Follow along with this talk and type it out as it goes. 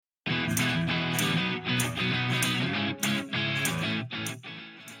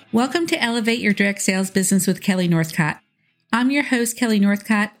Welcome to Elevate Your Direct Sales Business with Kelly Northcott. I'm your host, Kelly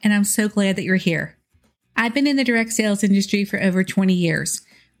Northcott, and I'm so glad that you're here. I've been in the direct sales industry for over 20 years.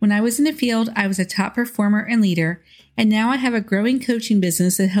 When I was in the field, I was a top performer and leader, and now I have a growing coaching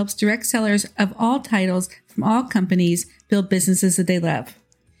business that helps direct sellers of all titles from all companies build businesses that they love.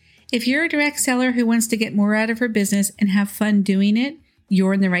 If you're a direct seller who wants to get more out of her business and have fun doing it,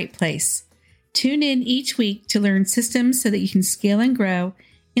 you're in the right place. Tune in each week to learn systems so that you can scale and grow,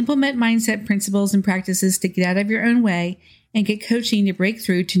 implement mindset principles and practices to get out of your own way, and get coaching to break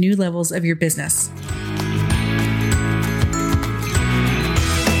through to new levels of your business.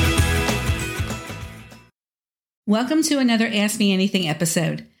 Welcome to another Ask Me Anything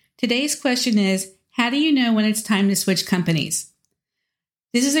episode. Today's question is, how do you know when it's time to switch companies?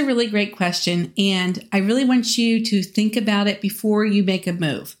 This is a really great question, and I really want you to think about it before you make a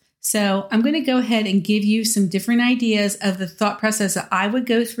move. So I'm going to go ahead and give you some different ideas of the thought process that I would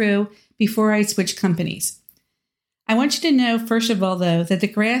go through before I switch companies. I want you to know, first of all, though, that the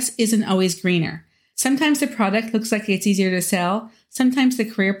grass isn't always greener. Sometimes the product looks like it's easier to sell. Sometimes the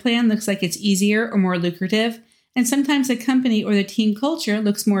career plan looks like it's easier or more lucrative. And sometimes the company or the team culture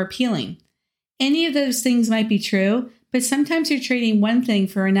looks more appealing. Any of those things might be true, but sometimes you're trading one thing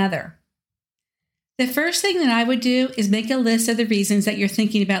for another. The first thing that I would do is make a list of the reasons that you're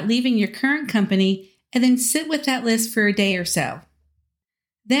thinking about leaving your current company and then sit with that list for a day or so.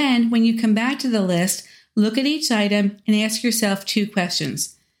 Then, when you come back to the list, look at each item and ask yourself two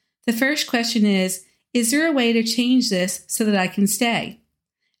questions. The first question is there a way to change this so that I can stay?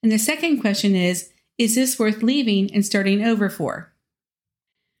 And the second question is this worth leaving and starting over for?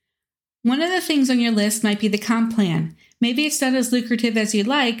 One of the things on your list might be the comp plan. Maybe it's not as lucrative as you'd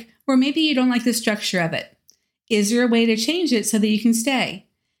like, or maybe you don't like the structure of it. Is there a way to change it so that you can stay?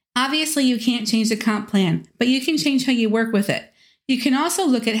 Obviously, you can't change the comp plan, but you can change how you work with it. You can also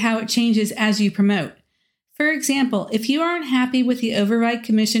look at how it changes as you promote. For example, if you aren't happy with the override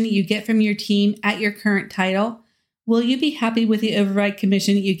commission that you get from your team at your current title, will you be happy with the override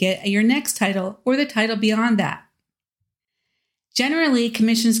commission that you get at your next title or the title beyond that? Generally,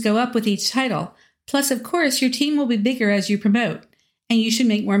 commissions go up with each title. Plus, of course, your team will be bigger as you promote, and you should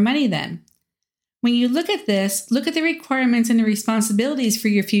make more money then. When you look at this, look at the requirements and the responsibilities for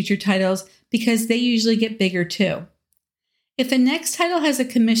your future titles because they usually get bigger too. If the next title has a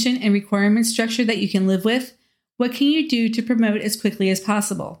commission and requirement structure that you can live with, what can you do to promote as quickly as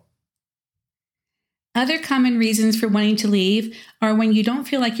possible? Other common reasons for wanting to leave are when you don't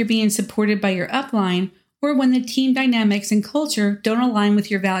feel like you're being supported by your upline or when the team dynamics and culture don't align with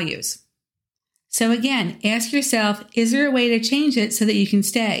your values. So again, ask yourself, is there a way to change it so that you can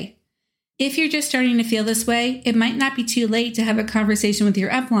stay? If you're just starting to feel this way, it might not be too late to have a conversation with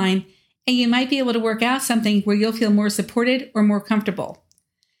your upline, and you might be able to work out something where you'll feel more supported or more comfortable.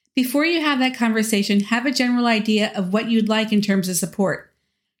 Before you have that conversation, have a general idea of what you'd like in terms of support.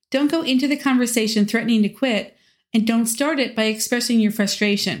 Don't go into the conversation threatening to quit, and don't start it by expressing your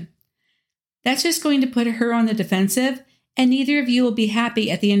frustration. That's just going to put her on the defensive, and neither of you will be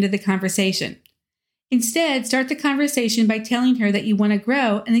happy at the end of the conversation. Instead, start the conversation by telling her that you want to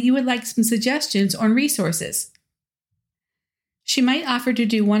grow and that you would like some suggestions on resources. She might offer to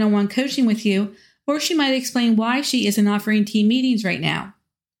do one-on-one coaching with you, or she might explain why she isn't offering team meetings right now.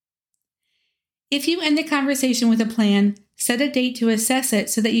 If you end the conversation with a plan, set a date to assess it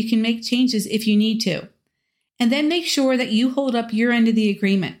so that you can make changes if you need to. And then make sure that you hold up your end of the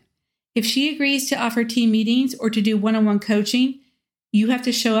agreement. If she agrees to offer team meetings or to do one-on-one coaching, you have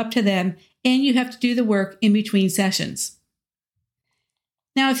to show up to them and you have to do the work in between sessions.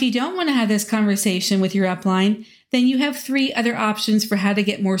 Now, if you don't want to have this conversation with your upline, then you have 3 other options for how to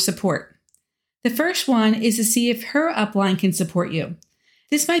get more support. The first one is to see if her upline can support you.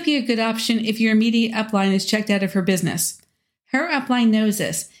 This might be a good option if your immediate upline is checked out of her business. Her upline knows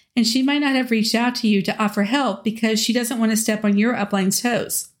this, and she might not have reached out to you to offer help because she doesn't want to step on your upline's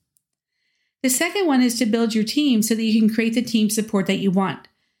toes. The second one is to build your team so that you can create the team support that you want.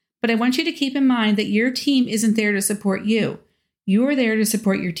 But I want you to keep in mind that your team isn't there to support you. You're there to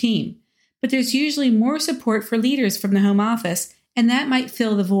support your team. But there's usually more support for leaders from the home office, and that might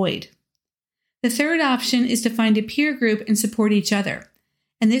fill the void. The third option is to find a peer group and support each other.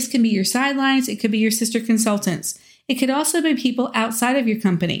 And this can be your sidelines, it could be your sister consultants. It could also be people outside of your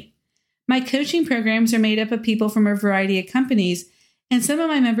company. My coaching programs are made up of people from a variety of companies, and some of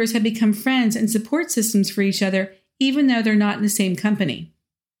my members have become friends and support systems for each other, even though they're not in the same company.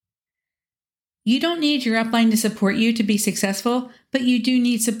 You don't need your upline to support you to be successful, but you do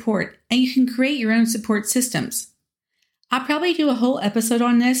need support, and you can create your own support systems. I'll probably do a whole episode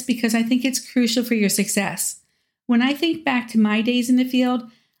on this because I think it's crucial for your success. When I think back to my days in the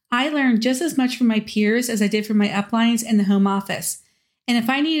field, I learned just as much from my peers as I did from my uplines and the home office. And if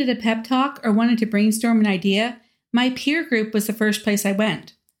I needed a pep talk or wanted to brainstorm an idea, my peer group was the first place I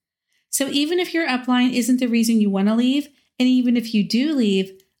went. So even if your upline isn't the reason you want to leave, and even if you do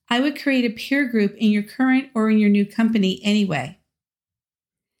leave, I would create a peer group in your current or in your new company anyway.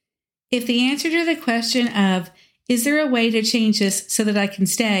 If the answer to the question of, is there a way to change this so that I can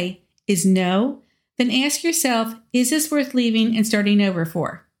stay, is no, then ask yourself, is this worth leaving and starting over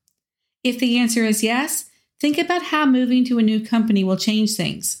for? If the answer is yes, think about how moving to a new company will change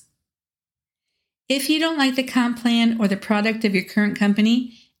things. If you don't like the comp plan or the product of your current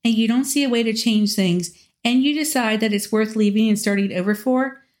company, and you don't see a way to change things, and you decide that it's worth leaving and starting over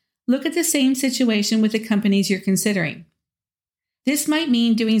for, look at the same situation with the companies you're considering. This might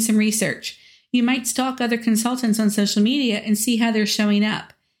mean doing some research. You might stalk other consultants on social media and see how they're showing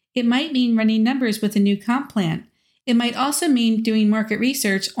up. It might mean running numbers with a new comp plan. It might also mean doing market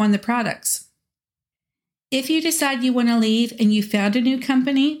research on the products. If you decide you want to leave and you found a new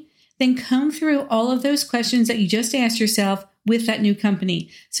company, then comb through all of those questions that you just asked yourself with that new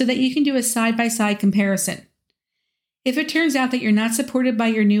company so that you can do a side-by-side comparison. If it turns out that you're not supported by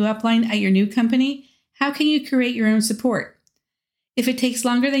your new upline at your new company, how can you create your own support? If it takes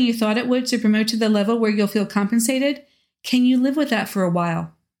longer than you thought it would to promote to the level where you'll feel compensated, can you live with that for a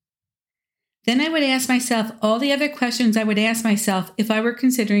while? Then I would ask myself all the other questions I would ask myself if I were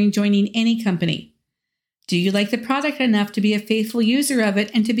considering joining any company. Do you like the product enough to be a faithful user of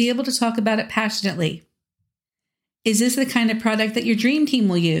it and to be able to talk about it passionately? Is this the kind of product that your dream team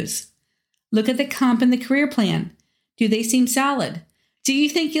will use? Look at the comp and the career plan. Do they seem solid? Do you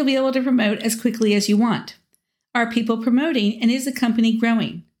think you'll be able to promote as quickly as you want? Are people promoting, and is the company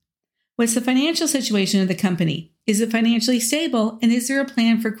growing? What's the financial situation of the company? Is it financially stable, and is there a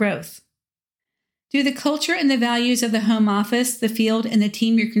plan for growth? Do the culture and the values of the home office, the field, and the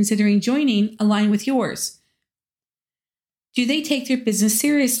team you're considering joining align with yours? Do they take their business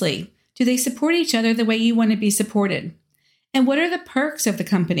seriously? Do they support each other the way you want to be supported? And what are the perks of the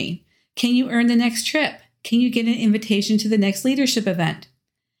company? Can you earn the next trip? Can you get an invitation to the next leadership event?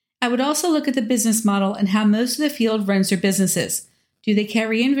 I would also look at the business model and how most of the field runs their businesses. Do they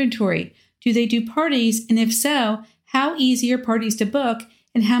carry inventory? Do they do parties? And if so, how easy are parties to book?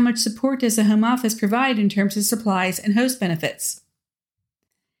 And how much support does the home office provide in terms of supplies and host benefits?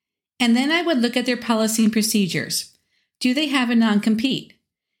 And then I would look at their policy and procedures. Do they have a non-compete?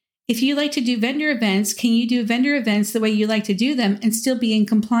 If you like to do vendor events, can you do vendor events the way you like to do them and still be in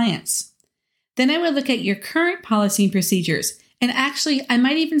compliance? Then I would look at your current policy and procedures. And actually, I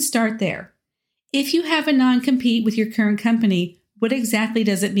might even start there. If you have a non-compete with your current company, what exactly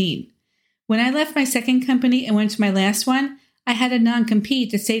does it mean? When I left my second company and went to my last one, I had a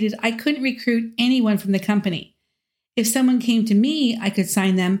non-compete that stated I couldn't recruit anyone from the company. If someone came to me, I could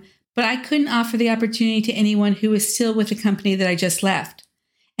sign them, but I couldn't offer the opportunity to anyone who was still with the company that I just left.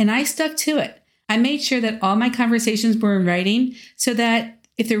 And I stuck to it. I made sure that all my conversations were in writing so that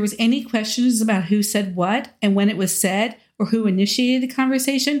if there was any questions about who said what and when it was said, or who initiated the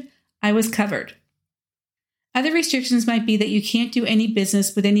conversation, I was covered. Other restrictions might be that you can't do any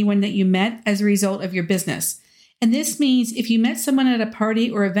business with anyone that you met as a result of your business. And this means if you met someone at a party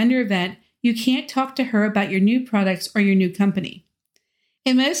or a vendor event, you can't talk to her about your new products or your new company.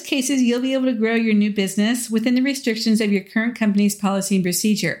 In most cases, you'll be able to grow your new business within the restrictions of your current company's policy and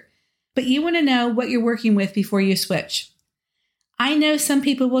procedure. But you want to know what you're working with before you switch. I know some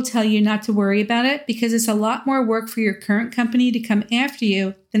people will tell you not to worry about it because it's a lot more work for your current company to come after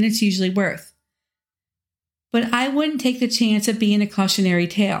you than it's usually worth. But I wouldn't take the chance of being a cautionary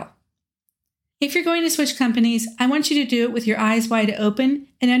tale. If you're going to switch companies, I want you to do it with your eyes wide open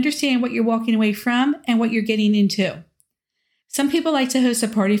and understand what you're walking away from and what you're getting into. Some people like to host a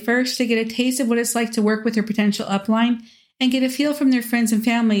party first to get a taste of what it's like to work with their potential upline and get a feel from their friends and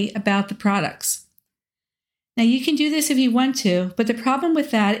family about the products. Now, you can do this if you want to, but the problem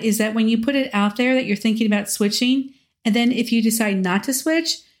with that is that when you put it out there that you're thinking about switching, and then if you decide not to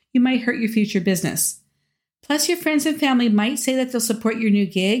switch, you might hurt your future business. Plus, your friends and family might say that they'll support your new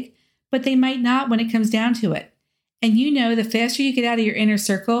gig, but they might not when it comes down to it. And you know the faster you get out of your inner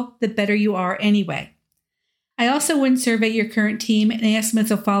circle, the better you are anyway. I also wouldn't survey your current team and ask them if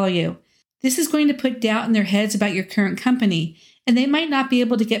they'll follow you. This is going to put doubt in their heads about your current company, and they might not be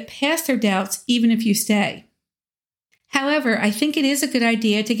able to get past their doubts even if you stay. However, I think it is a good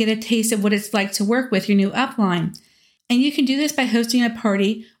idea to get a taste of what it's like to work with your new upline. And you can do this by hosting a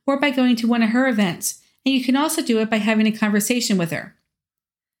party or by going to one of her events. And you can also do it by having a conversation with her.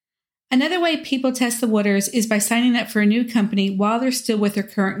 Another way people test the waters is by signing up for a new company while they're still with their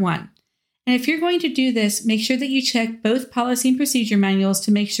current one. And if you're going to do this, make sure that you check both policy and procedure manuals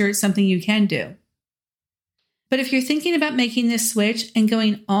to make sure it's something you can do. But if you're thinking about making this switch and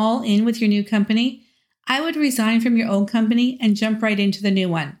going all in with your new company, I would resign from your old company and jump right into the new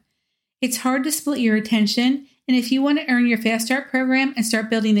one. It's hard to split your attention, and if you want to earn your Fast Start program and start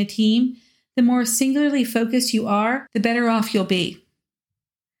building a team, the more singularly focused you are, the better off you'll be.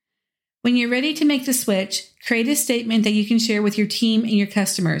 When you're ready to make the switch, create a statement that you can share with your team and your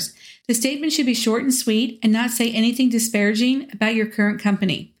customers. The statement should be short and sweet and not say anything disparaging about your current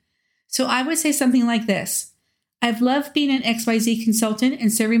company. So I would say something like this: I've loved being an XYZ consultant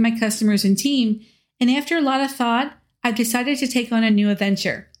and serving my customers and team, and after a lot of thought, I've decided to take on a new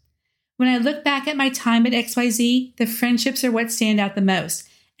adventure. When I look back at my time at XYZ, the friendships are what stand out the most,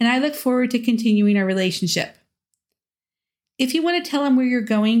 and I look forward to continuing our relationship. If you want to tell them where you're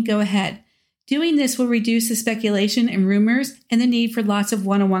going, go ahead. Doing this will reduce the speculation and rumors and the need for lots of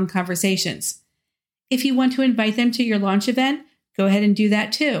one-on-one conversations. If you want to invite them to your launch event, go ahead and do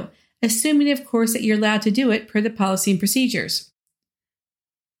that too, assuming, of course, that you're allowed to do it per the policy and procedures.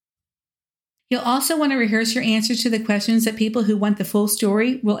 You'll also want to rehearse your answers to the questions that people who want the full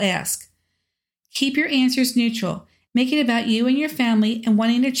story will ask. Keep your answers neutral. Make it about you and your family and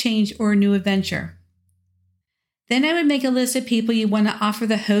wanting a change or a new adventure. Then I would make a list of people you want to offer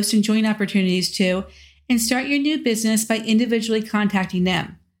the host and join opportunities to and start your new business by individually contacting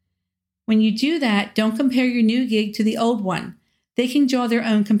them. When you do that, don't compare your new gig to the old one. They can draw their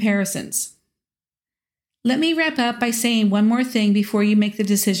own comparisons. Let me wrap up by saying one more thing before you make the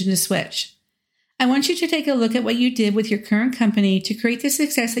decision to switch. I want you to take a look at what you did with your current company to create the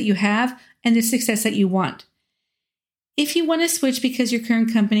success that you have and the success that you want. If you want to switch because your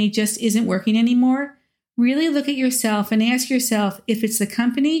current company just isn't working anymore, really look at yourself and ask yourself if it's the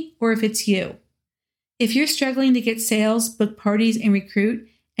company or if it's you. If you're struggling to get sales, book parties, and recruit,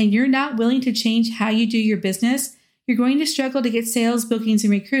 and you're not willing to change how you do your business, you're going to struggle to get sales, bookings,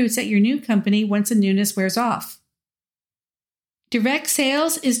 and recruits at your new company once the newness wears off. Direct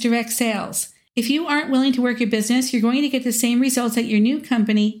sales is direct sales. If you aren't willing to work your business, you're going to get the same results at your new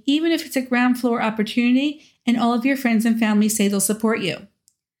company, even if it's a ground floor opportunity and all of your friends and family say they'll support you.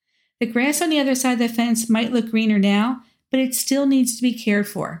 The grass on the other side of the fence might look greener now, but it still needs to be cared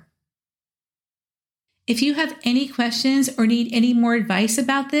for. If you have any questions or need any more advice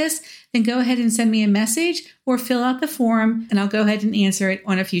about this, then go ahead and send me a message or fill out the form, and I'll go ahead and answer it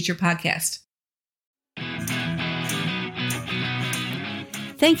on a future podcast.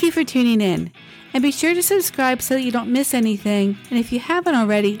 Thank you for tuning in. And be sure to subscribe so that you don't miss anything. And if you haven't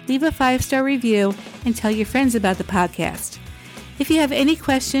already, leave a 5-star review and tell your friends about the podcast. If you have any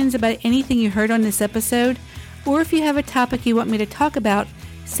questions about anything you heard on this episode, or if you have a topic you want me to talk about,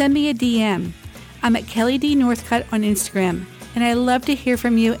 send me a DM. I'm at Kelly D. Northcutt on Instagram, and I love to hear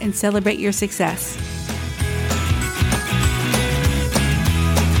from you and celebrate your success.